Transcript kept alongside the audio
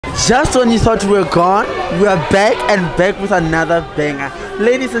Just when you thought we were gone, we are back and back with another banger.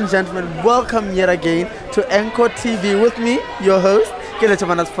 Ladies and gentlemen, welcome yet again to Encore TV with me, your host,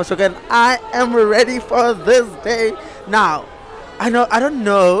 and I am ready for this day. Now, I don't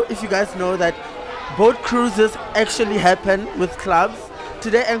know if you guys know that boat cruises actually happen with clubs.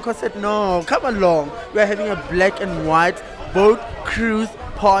 Today, Encore said, no, come along. We are having a black and white boat cruise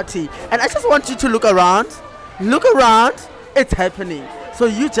party. And I just want you to look around. Look around. It's happening. So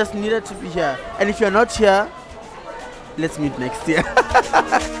you just needed to be here. And if you're not here, let's meet next year.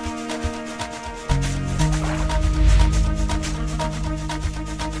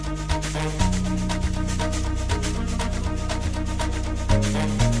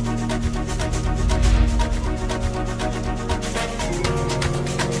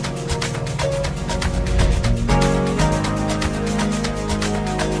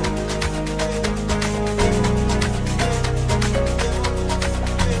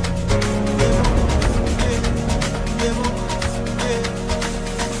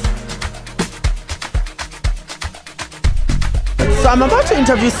 So I'm about to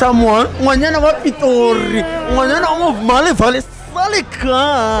interview someone. Ngwanyana wa Pitori. Ngwanyana wa Mali Valley.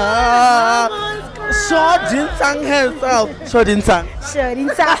 Salika. Shodinsang herself. Shodinsang.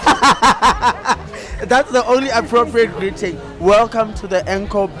 That's the only appropriate greeting. Welcome to the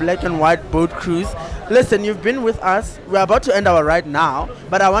Encore Black and White Boat Cruise. Listen, you've been with us. We're about to end our ride now,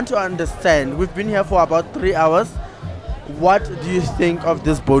 but I want to understand. We've been here for about 3 hours. What do you think of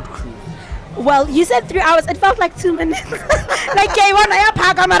this boat cruise? Well, you said 3 hours. It felt like 2 minutes. Like,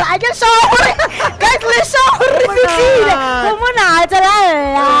 I can show. Guys, let's show.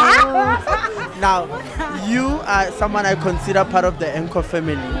 Now, you are someone I consider part of the Encore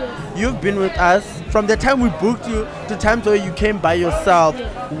family. You've been with us from the time we booked you to times where you came by yourself.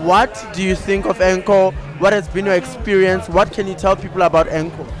 What do you think of Encore? What has been your experience? What can you tell people about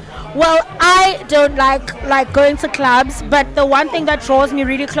Encore? Well, I don't like going to clubs, but the one thing that draws me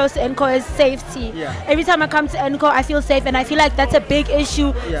really close to Encore is safety. Yeah. Every time I come to Encore, I feel safe, and I feel like that's a big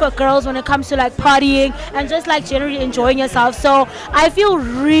issue for girls when it comes to like partying and just like generally enjoying yourself. So I feel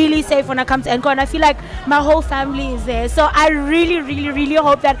really safe when I come to Encore, and I feel like my whole family is there. So I really, really, really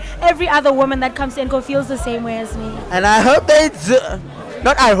hope that every other woman that comes to Encore feels the same way as me. And I hope they do.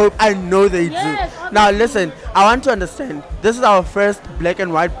 Not I hope, I know they do. Now listen, I want to understand. This is our first black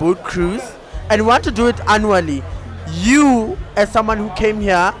and white boat cruise, and we want to do it annually. You, as someone who came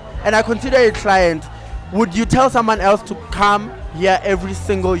here, and I consider a client, would you tell someone else to come here every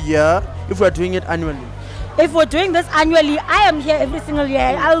single year if we're doing it annually? If we're doing this annually, I am here every single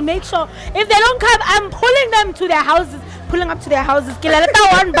year. I'll make sure if they don't come, I'm pulling them to their houses. Pulling up to their houses,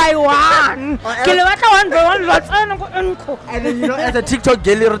 one by one. And then, you know, as a TikTok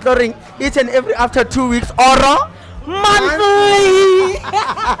girl, you're recording each and every after 2 weeks or monthly.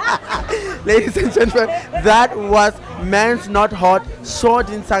 Ladies and gentlemen, that was Man's Not Hot,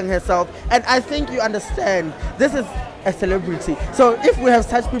 Shodinsang herself. And I think you understand, this is a celebrity. So if we have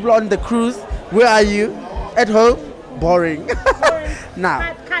such people on the cruise, where are you? At home? Boring.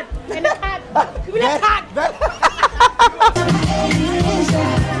 Now. Cut.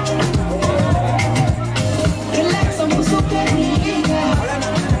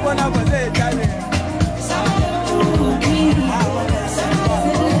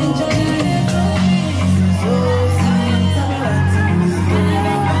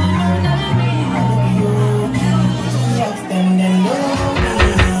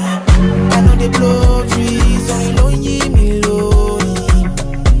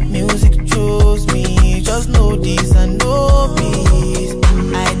 Music chose me, just know this and know peace.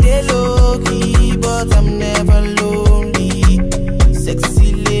 I dey low key, but I'm never lonely.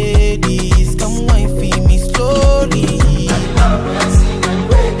 Sexy ladies, come wine feed me slowly.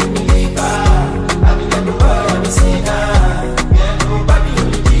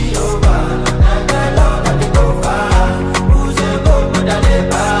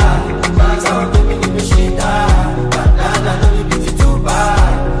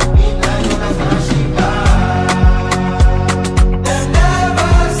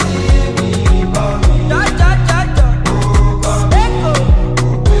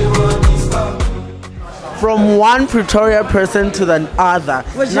 From one Pretoria person to the other.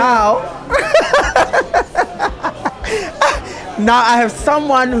 Now I have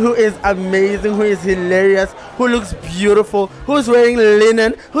someone who is amazing, who is hilarious, who looks beautiful, who's wearing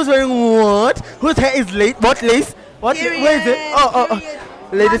linen, who's wearing what? Whose hair is late? What lace? What? Where is it? Oh.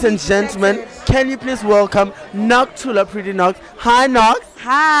 Ladies and gentlemen, can you please welcome Noctula Pretty Nox. Hi Nox.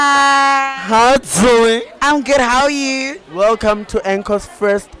 Hi. How you doing? I'm good. How are you? Welcome to Encore's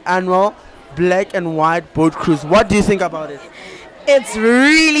first annual Black and White Boat Cruise. What do you think about it? It's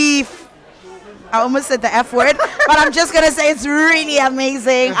really, I almost said the F word, but I'm just going to say it's really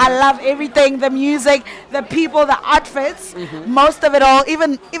amazing. I love everything, the music, the people, the outfits, most of it all,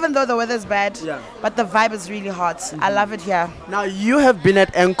 even though the weather's bad, but the vibe is really hot. I love it here. Now, you have been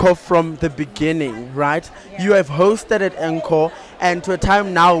at Encore from the beginning, right? Yeah. You have hosted at Encore, and to a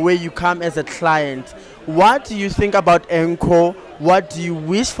time now where you come as a client. What do you think about Encore? What do you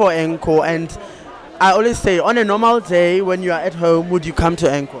wish for Encore? And I always say, on a normal day when you are at home, would you come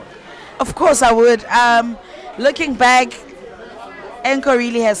to Encore? Of course I would. Looking back, Encore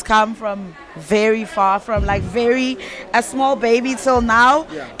really has come from very far, from like a small baby till now,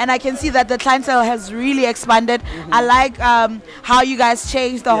 and I can see that the clientele has really expanded. I like how you guys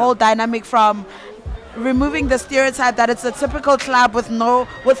changed the whole dynamic from removing the stereotype that it's a typical club with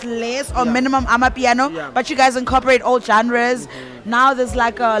less or minimum amapiano, but you guys incorporate all genres. Now there's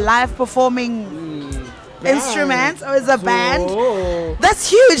like a live performing instruments, or is a band. That's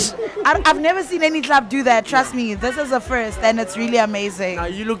huge. I've never seen any club do that. Trust me, this is a first, and it's really amazing. Now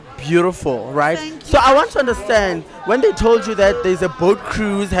you look beautiful, right? Thank you. So I want to understand, when they told you that there's a boat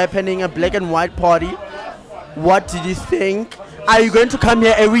cruise happening, a black and white party, what did you think? Are you going to come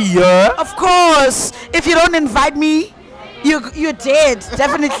here every year? Of course. If you don't invite me, you're dead,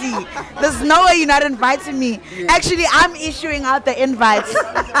 definitely. There's no way you're not inviting me. Actually, I'm issuing out the invites.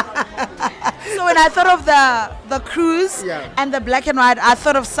 So when I thought of the cruise and the black and white, I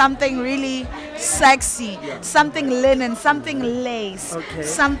thought of something really sexy, something linen, something lace,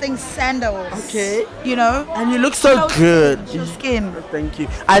 something sandals. You know? And you look so good. Your skin. Thank you.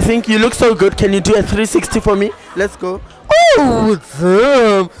 I think you look so good. Can you do a 360 for me? Let's go. Oh,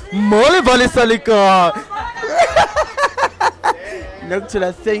 damn. Mole Valley Salika.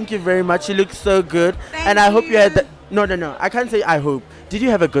 Noctula, thank you very much. You look so good. Thank I hope you you had the... No. I can't say I hope. Did you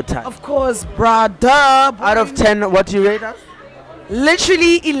have a good time? Of course, brother. Out of 10, what do you rate us?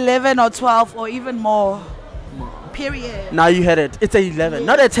 Literally 11 or 12 or even more. Period. Now you had it. It's a 11.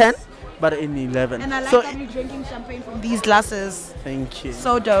 Not a 10, but an 11. And I like that you're drinking champagne from these glasses. Thank you.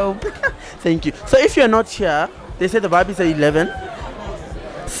 So dope. Thank you. So if you're not here, they say the vibe is a 11.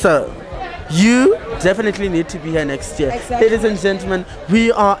 So you definitely need to be here next year. Exactly. Ladies and gentlemen,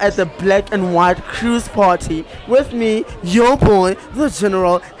 we are at the black and white cruise party with me, your boy, the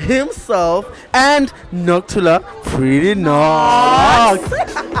general himself, and Noctula Pretty Nox.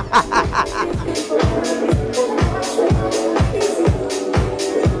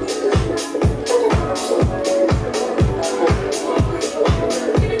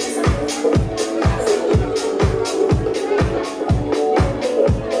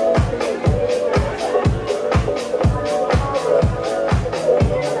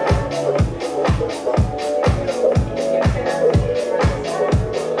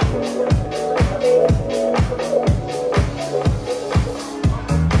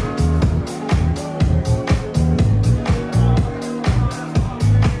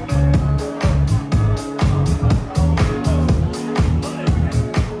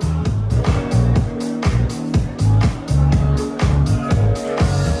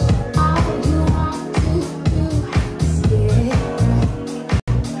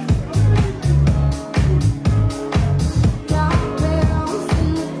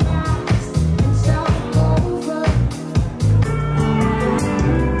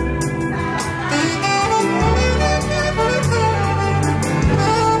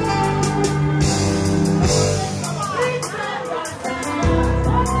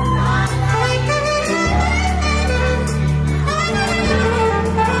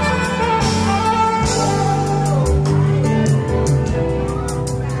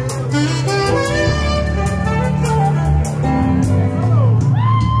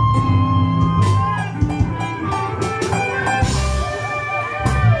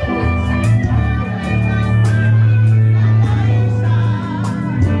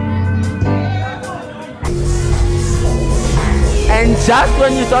 Just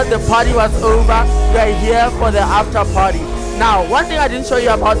when you thought the party was over, we are here for the after party. Now, one thing I didn't show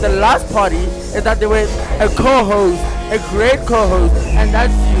you about the last party is that there was a co-host, a great co-host, and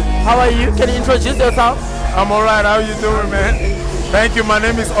that's you. How are you? Can you introduce yourself? I'm alright. How you doing, man? Thank you. My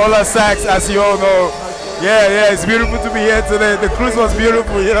name is Ola Sachs, as you all know. Yeah, it's beautiful to be here today. The cruise was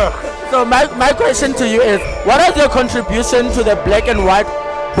beautiful, So my question to you is, what is your contribution to the black and white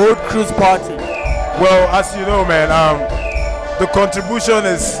boat cruise party? Well, as you know, man, the contribution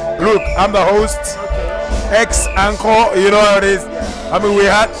is, look, I'm the host, ex-Encore, you know how it is. I mean, we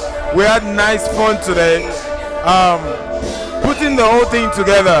had nice fun today. Putting the whole thing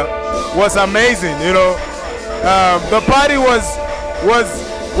together was amazing, you know. The party was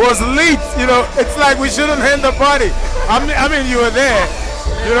lit, you know. It's like we shouldn't end the party. I mean, you were there.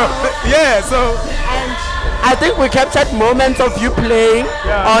 You know, yeah. So. And I think we captured moments of you playing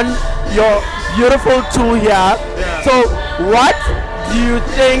on your beautiful tour here. Yeah. So, what do you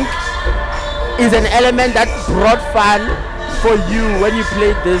think is an element that brought fun for you when you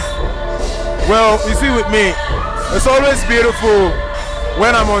played this? Well, you see, with me, it's always beautiful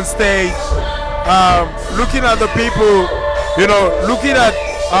when I'm on stage, looking at the people, you know, looking at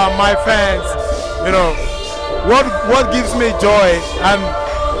my fans, you know, what gives me joy, and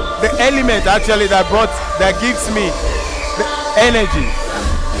the element actually that gives me the energy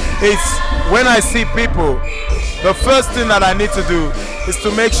is when I see people. The first thing that I need to do is to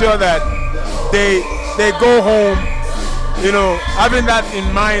make sure that they go home, you know, having that in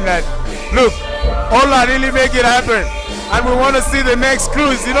mind that, look, all I really make it happen, and we want to see the next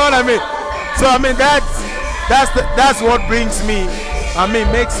cruise. You know what I mean? So I mean that's what brings me. I mean,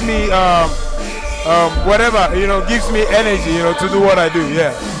 makes me whatever, you know, gives me energy, you know, to do what I do.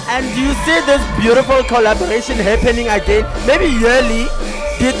 Yeah. And do you see this beautiful collaboration happening again, maybe yearly?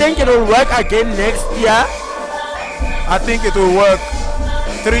 Do you think it will work again next year? I think it will work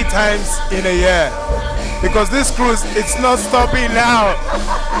 3 times in a year, because this cruise, it's not stopping now.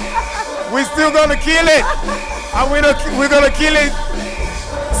 We're still gonna kill it, and we're gonna kill it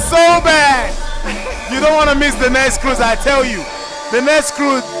so bad. You don't want to miss the next cruise. I tell you, the next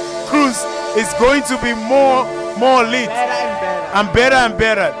cruise is going to be more lit, better and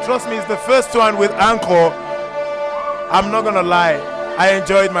better. Trust me, it's the first one with Encore. I'm not gonna lie, I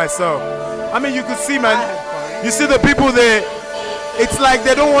enjoyed myself. I mean, you could see, man. You see the people there. It's like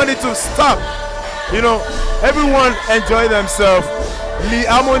they don't want it to stop. You know, everyone enjoyed themselves. Lee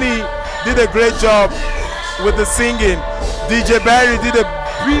Harmony did a great job with the singing. DJ Barry did a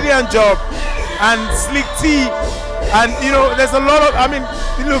brilliant job, and Slick T, and you know, there's a lot of. I mean,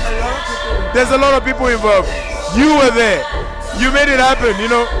 look, there's a lot of people involved. You were there. You made it happen. You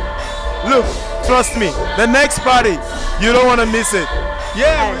know, look, trust me. The next party, you don't want to miss it.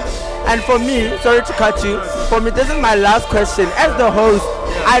 Yeah. And for me, sorry to cut you, for me this is my last question. As the host,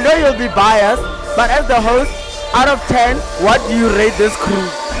 I know you'll be biased, but as the host, out of 10, what do you rate this cruise?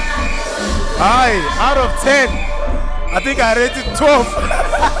 Out of 10, I think I rated 12.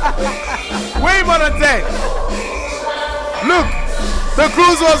 Way more than 10. Look, the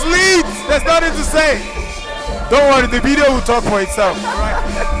cruise was lit. There's nothing to say. Don't worry, the video will talk for itself.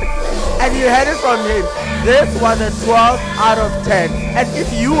 And you heard it from him. This was a 12 out of 10. And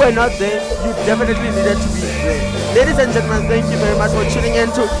if you were not there, you definitely needed to be there. Ladies and gentlemen, thank you very much for tuning in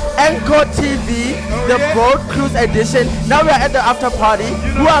to Encore TV, the boat cruise edition. Now we are at the after party.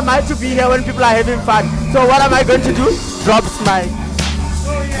 Who am I to be here when people are having fun? So what am I going to do? Drop smile.